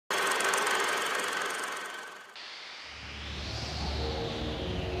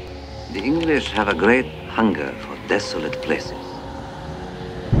The English have a great hunger for desolate places.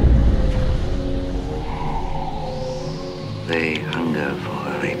 They hunger for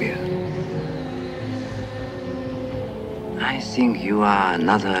Arabia. I think you are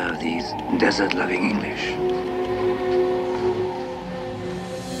another of these desert-loving English.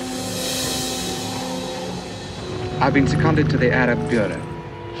 I've been seconded to the Arab Bureau.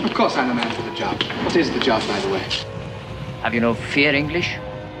 Of course I'm the man for the job. What is the job, by the way? Have you no fear English?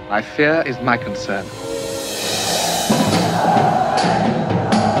 My fear is my concern.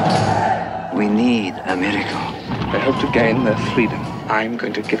 We need a miracle. They hope to gain their freedom. I'm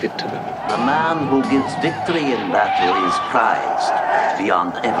going to give it to them. The man who gives victory in battle is prized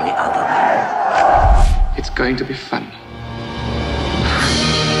beyond every other man. It's going to be fun.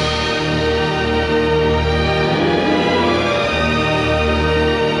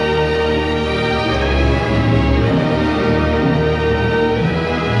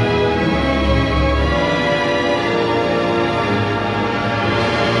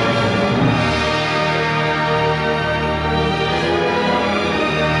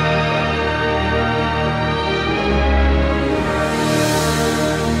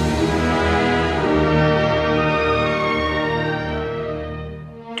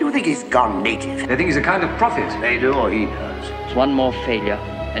 He's gone native. They think he's a kind of prophet. They do, or he does. One more failure,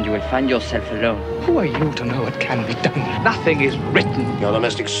 and you will find yourself alone. Who are you to know what can be done? Nothing is written. You're the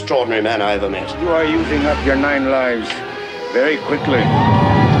most extraordinary man I ever met. You are using up your 9 lives very quickly.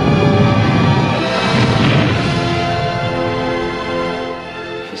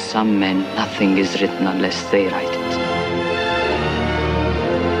 For some men, nothing is written unless they write it.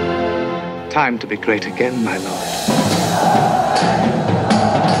 Time to be great again, my lord.